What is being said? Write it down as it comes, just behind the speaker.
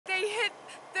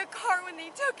he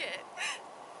took it.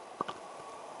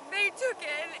 They took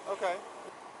it. Okay.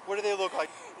 What do they look like?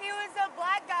 He was a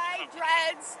black guy,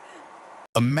 dreads.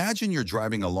 Imagine you're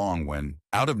driving along when,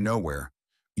 out of nowhere,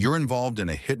 you're involved in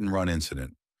a hit-and-run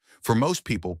incident. For most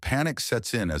people, panic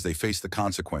sets in as they face the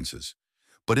consequences.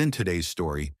 But in today's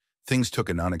story, things took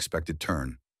an unexpected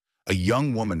turn. A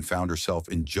young woman found herself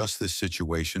in just this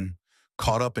situation,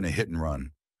 caught up in a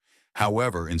hit-and-run.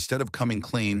 However, instead of coming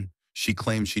clean, she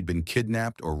claimed she'd been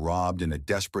kidnapped or robbed in a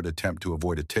desperate attempt to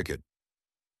avoid a ticket.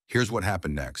 Here's what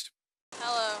happened next.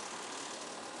 Hello.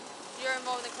 You're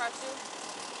involved in the crash too?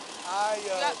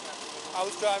 I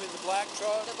was driving the black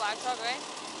truck. The black truck, right?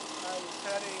 I was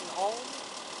heading home,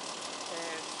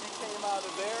 and she came out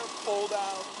of there, pulled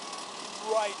out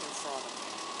right in front of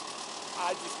me.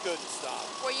 I just couldn't stop.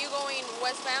 Were you going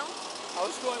westbound? I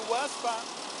was going westbound.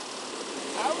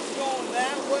 I was going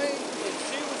that way, and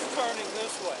she was turning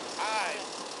this way.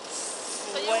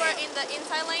 So you were in the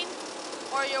inside lane,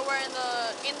 or you were in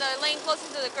the lane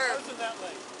closest to the I curb? was in that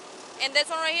lane. And this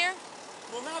one right here?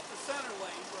 Well, not the center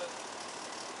lane, but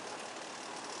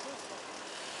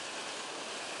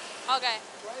Okay.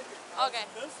 right here. I was Okay.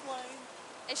 in this lane.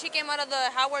 And she came out of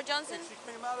the Howard Johnson? And she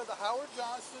came out of the Howard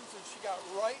Johnsons, and she got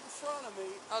right in front of me.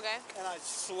 Okay. And I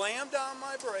slammed down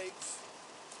my brakes,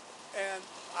 and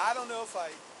I don't know if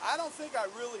I don't think I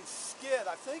really skid.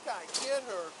 I think I hit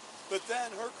her, but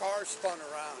then her car spun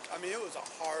around. I mean, it was a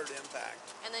hard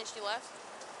impact. And then she left?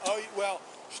 Oh, well,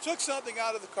 she took something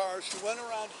out of the car. She went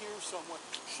around here somewhere.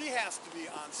 She has to be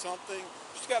on something.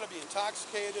 She's got to be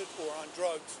intoxicated or on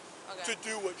drugs to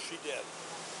do what she did.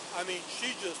 I mean,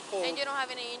 she just pulled. And you don't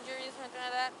have any injuries or anything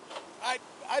like that?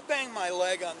 I banged my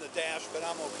leg on the dash, but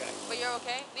I'm okay. But you're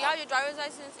okay? Do you have your driver's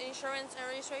license, insurance, and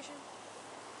registration?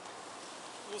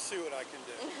 We'll see what I can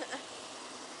do.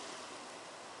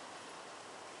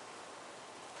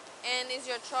 And is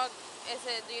your truck,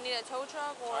 do you need a tow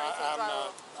truck or is it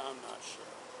drivable? I'm not sure.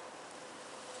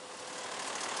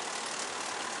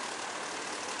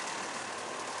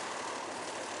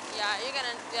 Yeah, we're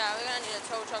gonna need a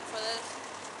tow truck for this.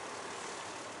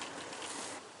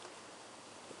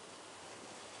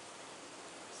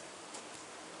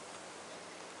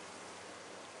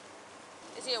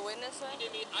 Is he a witness, sir? We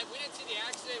didn't see the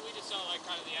accident. We just saw like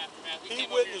kind of the aftermath. He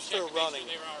witnessed her running.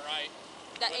 They were all right.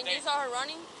 And you saw her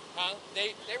running? Huh?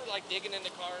 They were like digging in the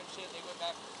car and shit. They went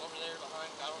back over there behind.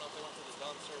 I don't know if they went to the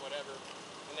dumpster or whatever.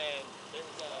 And then there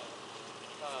was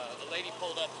a lady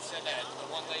pulled up and said that the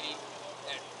one lady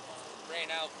that ran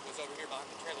out was over here behind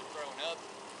the trailer throwing up.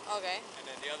 Okay. And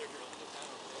then the other girl was down.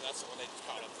 That's the one they just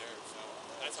caught up there.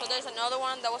 So there's another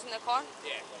one that was in the car?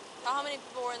 Yeah. How many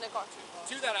people were in the car?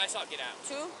 Two that I saw get out.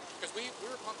 Two? Because we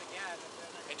were pumping gas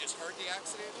and just heard the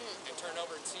accident and turned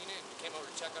over and seen it and came over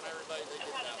to check on everybody. They did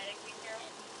that.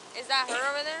 Is that her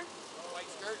over there? White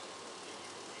skirt?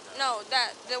 No,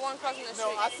 the one crossing the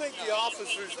street. No, I think the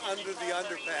officers under the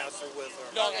underpass are with her.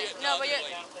 No, Okay. the No, but other you're...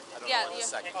 lady. Yeah,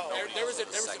 second. Oh, There was an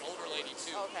older lady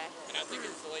too. Okay. And I think it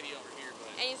was the lady over here.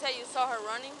 But And you said you saw her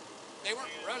running? they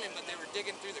weren't running, but they were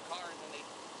digging through the car and then they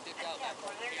dipped out back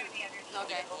over here.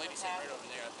 Okay. The lady sitting right over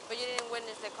there, I think. But you didn't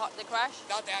witness the crash?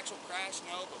 Not the actual crash,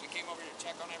 no, but we came over here to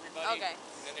check on everybody. Okay.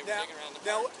 And then they were digging around the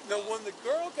car. Now, when the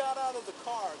girl got out of the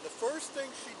car, the first thing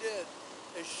she did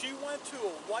is she went to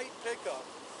a white pickup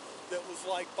that was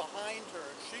like behind her,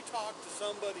 and she talked to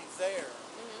somebody there.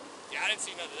 Yeah, I didn't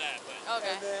see none of that, but...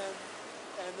 Okay.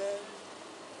 And then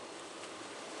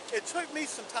it took me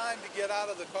some time to get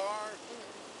out of the car.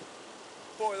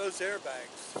 Boy, those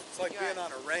airbags, it's like being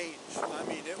on a range. I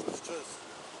mean, it was just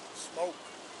smoke.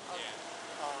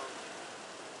 Yeah.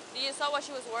 Do you saw what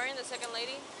she was wearing, the second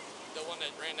lady? The one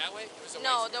that ran that way? It was a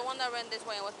No, white the one that ran this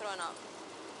way and was thrown up.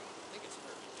 I think it's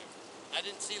her. I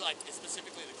didn't see like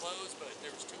specifically the clothes, but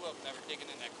there was two of them that were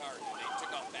digging in that car and they took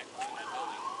off back behind that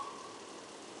building.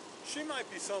 She might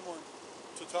be someone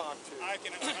to talk to. I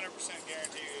can 100%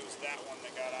 guarantee you it was that one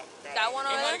that got out. That one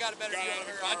He over might have there? got a better Got view out of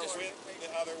of the her. I car just with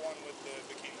the other one with the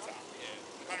bikini top.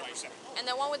 Yeah. 100%. And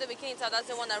the one with the bikini top, that's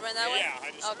the one that ran that way? Yeah,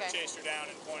 I just Okay. chased her down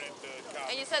and pointed the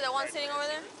cop. And you said the one sitting over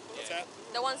there? What's that?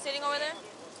 The one sitting over there?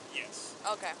 Yes.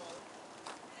 Okay.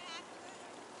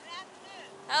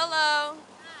 Hello.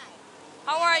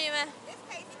 How are you, man?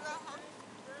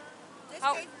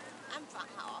 How- I'm fine.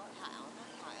 How?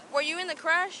 Were you in the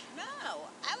crash? No,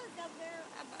 I was up there.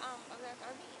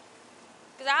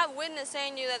 Because I have witness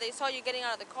saying you that they saw you getting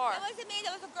out of the car. That wasn't me.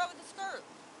 That was a girl with a skirt.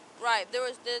 Right.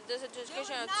 There's a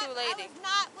description of two ladies. I was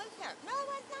not with her. No, I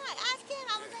was not. Ask him.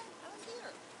 I was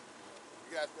here. You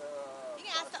got the... You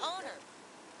can ask the owner.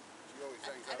 She always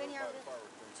hangs I out didn't by hear the it. car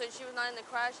with things. So she was not in the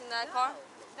crash in that car? No,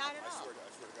 not at all. I swear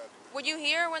to God. Were you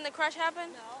here when the crash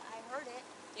happened? No, I heard it.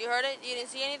 You heard it? You didn't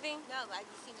see anything? No, I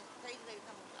just seen a crazy lady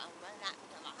come running at me.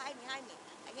 I'm like, hide me.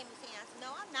 I can't be saying, I said,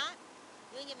 no, I'm not.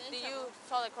 You ain't get me in Did trouble. you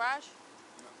saw the crash?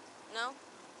 No.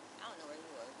 I don't know where you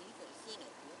were, but you could have seen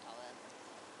it. You tell us.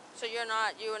 So you were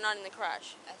not in the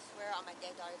crash? I swear on my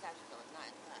dead daughter's ashes, I was not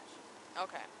in the crash.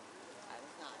 Okay. I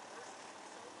was not.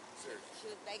 Seriously. She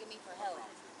was begging me for help.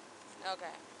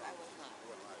 Okay. I was not.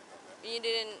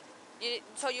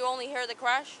 So you only heard the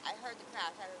crash? I heard the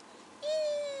crash. I heard,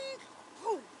 eek,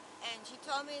 whoo. And she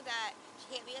told me that she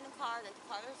can't be in the car, that the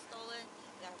car was stolen,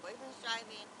 that her boyfriend's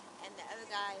driving, and the other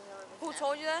guy Who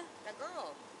told you that? The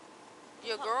girl.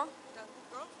 Your girl? The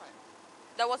girlfriend.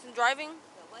 That wasn't driving?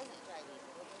 That wasn't driving.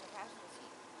 It was in the passenger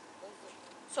seat.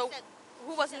 So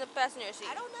who was in the passenger seat?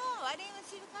 I don't know. I didn't even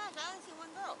see the crash. I only see one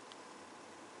girl.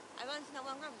 I've only seen that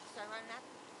one girl. She started running after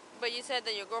me. But you said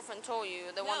that your girlfriend told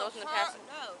you, the one that was in the passenger.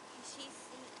 No,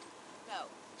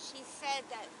 she said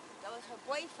that was her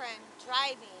boyfriend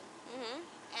driving,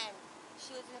 and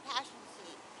she was in the passenger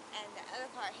seat, and the other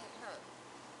car hit her.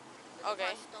 But the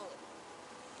car stole it.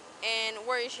 And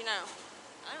where is she now?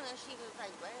 I don't know. She was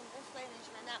like running this way, and then she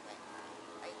ran that way,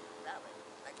 like that way,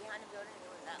 like behind the building, and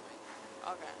it went that way.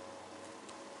 Okay.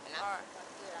 And I'm gonna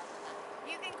do it after that.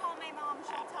 You can call my mom.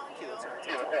 She'll tell you.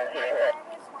 My car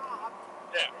was robbed.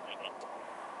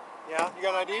 Yeah, you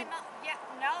got an ID? Yeah,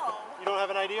 no. You don't have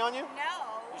an ID on you?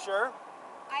 No. You sure?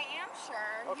 I am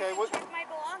sure. Okay, you can check my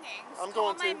belongings. I'm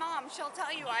Call going to. my mom. She'll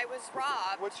tell you I was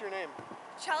robbed. What's your name?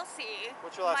 Chelsea.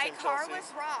 What's your last name, My car Chelsea?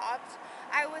 was robbed.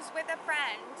 I was with a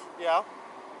friend. Yeah.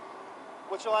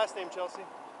 What's your last name, Chelsea?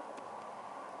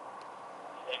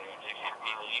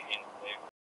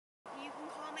 You can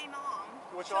call my mom.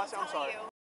 What's your last name? I'm She'll tell sorry. you.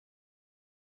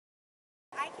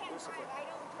 I can't drive. I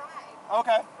don't drive.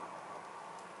 Okay.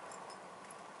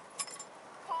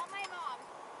 Call my mom.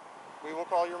 We will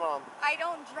call your mom. I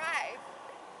don't drive.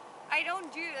 I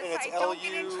don't do this. And it's I don't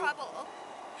get in LU. trouble.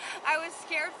 I was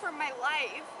scared for my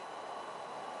life.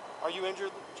 Are you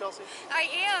injured, Chelsea? I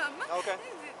am. Okay.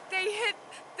 They hit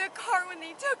the car when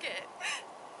they took it.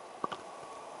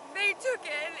 They took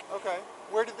it Okay.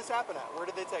 Where did this happen at? Where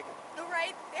did they take it?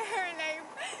 right there, and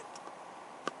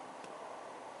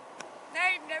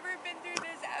I've never been through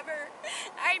this ever.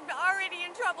 I'm already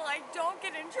in trouble. I don't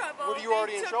get in trouble. What are you They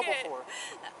already in took trouble it. for?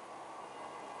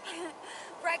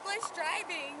 Reckless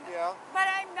driving. Yeah. But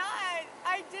I'm not.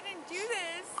 I didn't do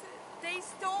this. They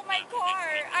stole my car.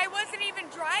 I wasn't even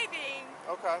driving.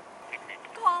 Okay.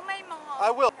 Call my mom.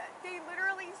 I will. They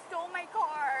literally stole my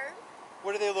car.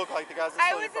 What do they look like, the guys that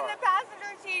I stole was your in car? the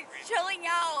passenger seat chilling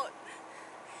out.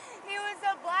 He was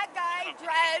a black guy,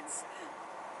 dreads.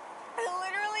 I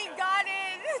literally got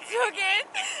in, took it,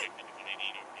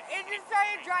 and just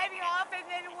started driving off, and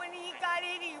then when he got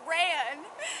in, he ran.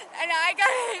 And I got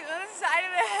hit on the side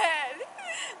of the head.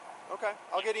 Okay.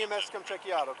 I'll get EMS to come check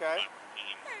you out, okay?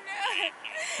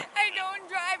 I don't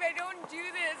drive, I don't do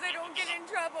this, I don't get in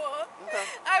trouble. Okay.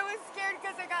 I was scared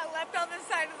because I got left on the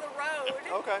side of the road.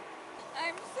 Okay.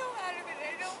 I'm so out of it,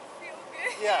 I don't feel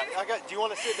good. Yeah, do you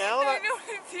want to sit down? I don't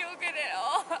feel good at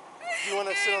all. Do you want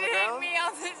to sit on the It ground? hit me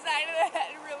on the side of the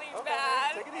head really Okay,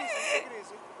 bad. take it easy, take it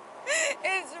easy.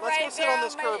 It's Let's right go sit there on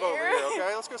this my curb over ear. here,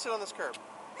 okay? Let's go sit on this curb.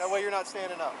 That way you're not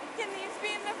standing up. Can these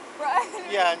be in the front?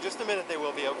 Yeah, in just a minute they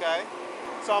will be, okay?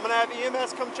 So I'm going to have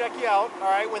EMS come check you out,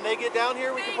 all right? When they get down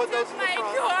here, we can put those in the They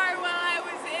took front. my car while I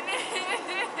was in it.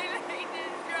 They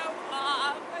just drove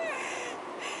off.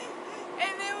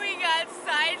 And then we got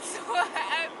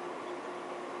sideswept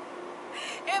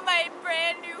in my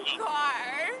brand new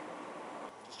car.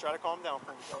 Just try to calm down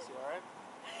for me, Chelsea, all right?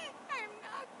 I'm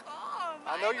not calm.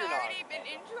 I know you're not. I've already been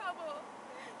in trouble.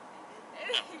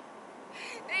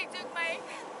 They took my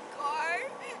car.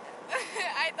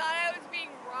 I thought I was being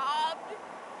robbed.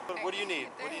 What do you need?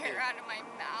 The What do you hair need? out of my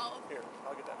mouth. Here,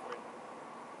 I'll get that for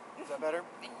you. Is that better?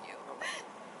 Thank you.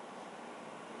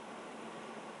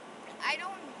 I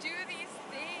don't do these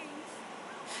things.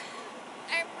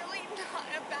 I'm really not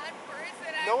a bad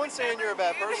person. No one's saying you're a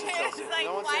bad person, Chelsea. Like,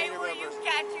 No one's why saying you're a will bad you person.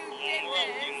 catch who did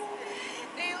this?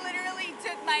 They literally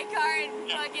took my car and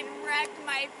fucking wrecked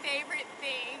my favorite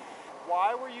thing.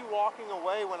 Why were you walking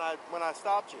away when I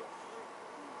stopped you?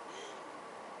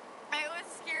 I was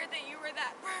scared that you were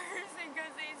that person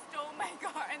because they stole my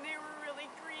car and they were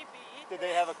really creepy. Did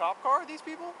they have a cop car, these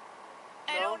people?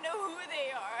 I No? don't know who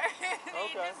they are.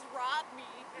 They Okay. just robbed me.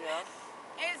 Yeah.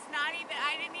 It's not even,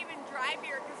 I didn't even drive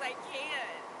here because I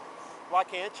can't. Why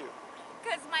can't you?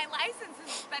 Because my license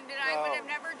is suspended. I would have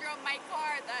never drove my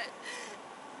car.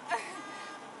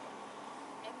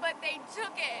 But they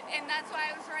took it, and that's why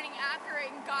I was running after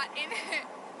it and got in it.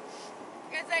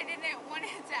 Because I didn't want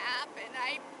it to happen.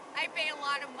 I pay a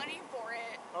lot of money for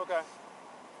it. Okay.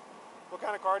 What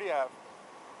kind of car do you have?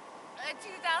 A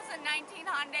 2019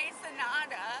 Hyundai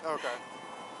Sonata. Okay.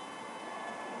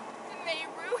 And they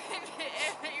ruined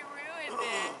it. They ruined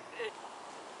it.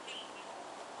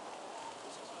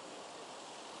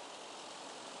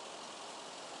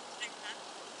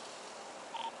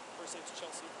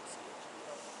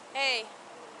 Hey,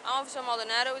 I'm Officer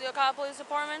Maldonado with your Ocala Police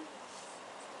Department.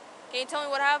 Can you tell me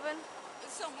what happened?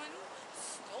 Someone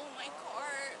stole my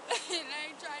car and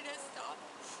I tried to stop.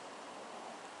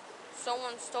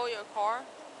 Someone stole your car?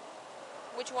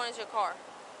 Which one is your car?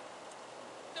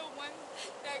 The one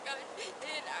that got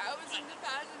hit, I was in the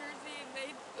passenger seat and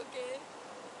they took it.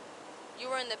 You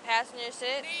were in the passenger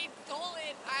seat? They stole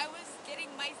it. I was getting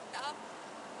my stuff.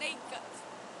 They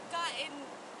got in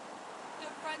the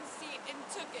front seat and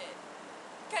took it.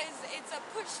 Because it's a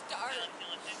push start.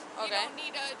 You Okay. don't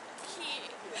need a key.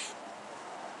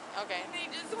 Okay. They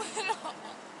just went off.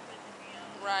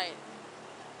 Right.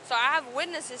 So I have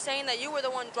witnesses saying that you were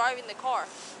the one driving the car.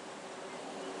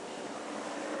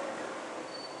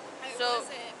 I So-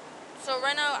 wasn't. So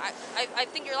right now, I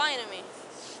think you're lying to me.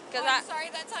 Cause I'm sorry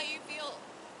that's how you feel.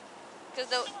 Because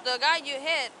the guy you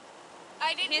hit,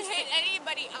 I didn't He's- hit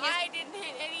anybody. I didn't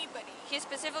hit anybody. he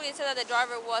specifically said that the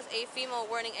driver was a female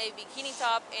wearing a bikini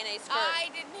top and a skirt. I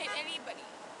didn't hit anybody.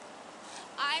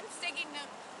 I'm sticking to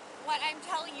what I'm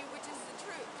telling you, which is the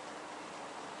truth.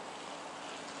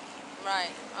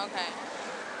 Right, okay.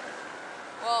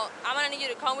 Well, I'm gonna need you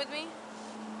to come with me.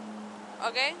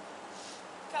 Okay?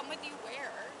 Come with you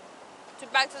where?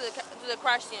 Back to the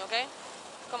crash scene, okay?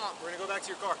 Come on. We're gonna go back to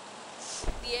your car.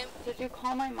 Did you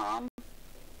call my mom?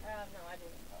 No, I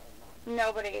didn't call her.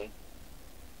 Nobody.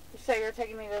 So you're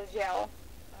taking me to jail?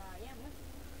 Yeah,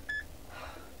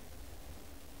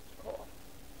 Cool.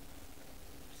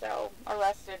 So,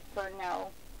 arrested for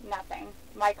nothing.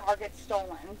 My car gets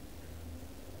stolen.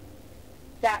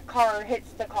 That car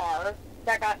hits the car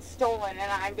that got stolen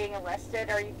and I'm being arrested?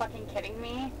 Are you fucking kidding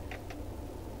me?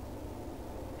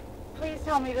 Please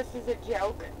tell me this is a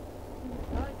joke.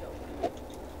 not a joke.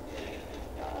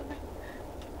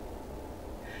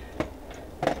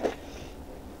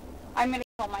 I'm gonna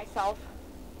kill myself.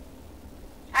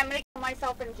 I'm gonna kill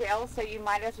myself in jail, so you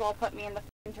might as well put me in the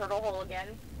fucking turtle hole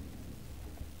again.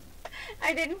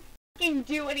 I didn't fucking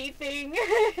do anything.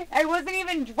 I wasn't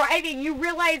even driving. You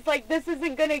realize, like, this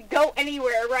isn't gonna go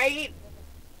anywhere, right?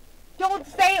 Don't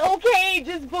say okay,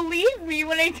 just believe me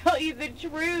when I tell you the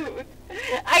truth.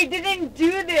 I didn't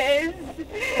do this.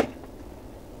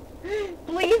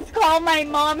 Please call my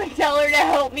mom and tell her to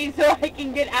help me so I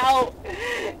can get out.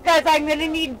 Because I'm going to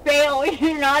need bail.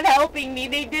 You're not helping me.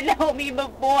 They didn't help me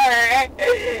before.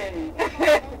 They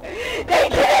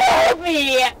didn't help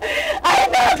me.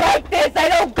 I'm not like this. I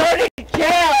don't go to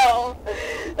jail.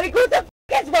 Like, what the f***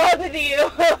 is wrong with you?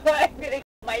 I'm going to kill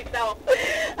myself.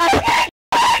 I'm going to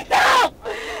kill myself.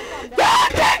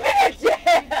 Don't take me to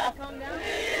jail.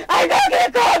 I'm not going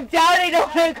to calm down. I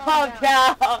don't want to calm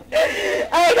down.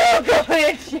 I don't go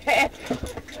to jail.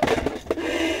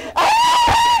 I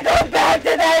don't want to go back to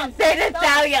that insane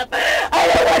asylum. I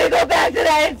don't want to go back to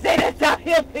that insane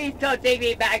asylum. Please don't take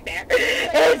me back there.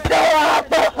 It's so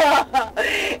awful.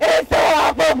 It's so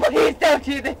awful. Please don't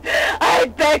do this.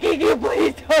 I'm begging you.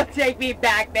 Please don't take me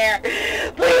back there.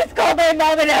 Please call my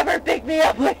mom and have her pick me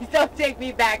up. Please don't take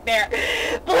me back there.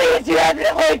 Please, you have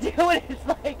no idea what it's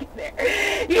like in there.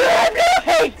 You have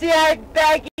no idea. I'm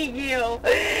begging you.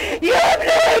 You have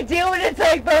no idea what it's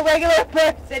like for a regular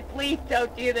person. Please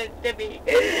don't do this to me.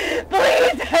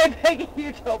 Please, I'm begging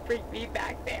you, don't bring me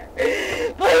back there.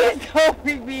 Please don't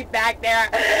bring me back there.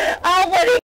 I'll let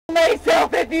it kill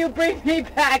myself if you bring me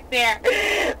back there.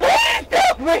 Please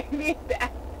don't bring me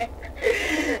back there.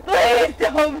 Please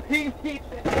don't bring me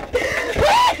back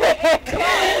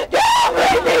there. Don't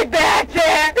bring me back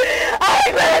there.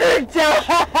 I'd rather die.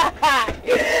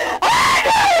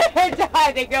 I'd rather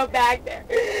die than go back there.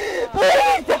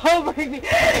 Please don't bring me. You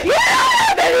don't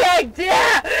have any idea.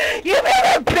 You've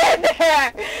never been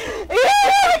there. You've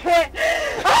never been.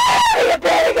 I'm having a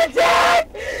panic attack.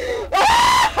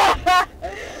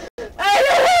 I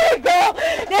don't want to go.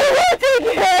 They won't take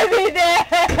care of me there.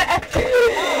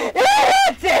 They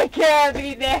won't take care of me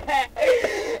there.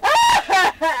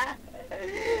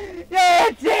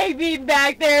 Don't take me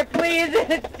back there, please.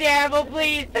 It's terrible,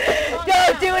 please.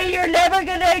 Don't do it. You're never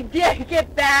going to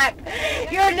get back.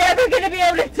 You're never going to be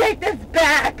able to take this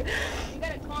back. You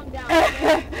gotta calm down.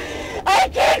 I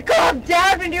can't calm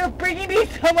down when you're bringing me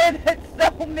somewhere that's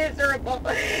so miserable.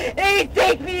 They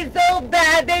take me so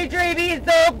bad. They treat me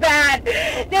so bad.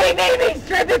 They made me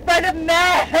strip in front of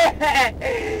men.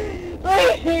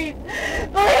 Please,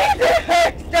 please.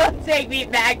 don't take me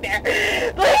back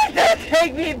there. Please don't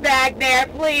take me back there,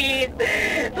 please.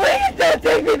 Please don't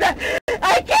take me back.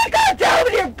 I can't go down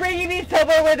when you're bringing me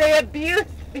somewhere where they abuse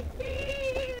me.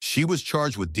 She was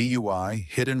charged with DUI,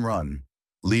 hit and run,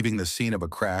 leaving the scene of a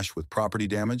crash with property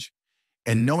damage,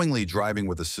 and knowingly driving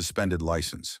with a suspended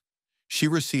license. She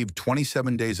received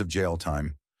 27 days of jail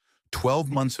time, 12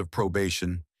 months of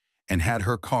probation, and had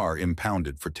her car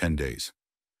impounded for 10 days.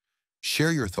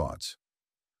 Share your thoughts.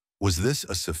 Was this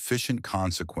a sufficient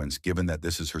consequence given that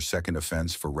this is her second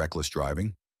offense for reckless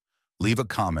driving? Leave a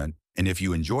comment, and if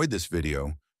you enjoyed this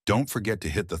video, don't forget to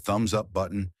hit the thumbs up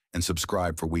button and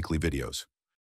subscribe for weekly videos.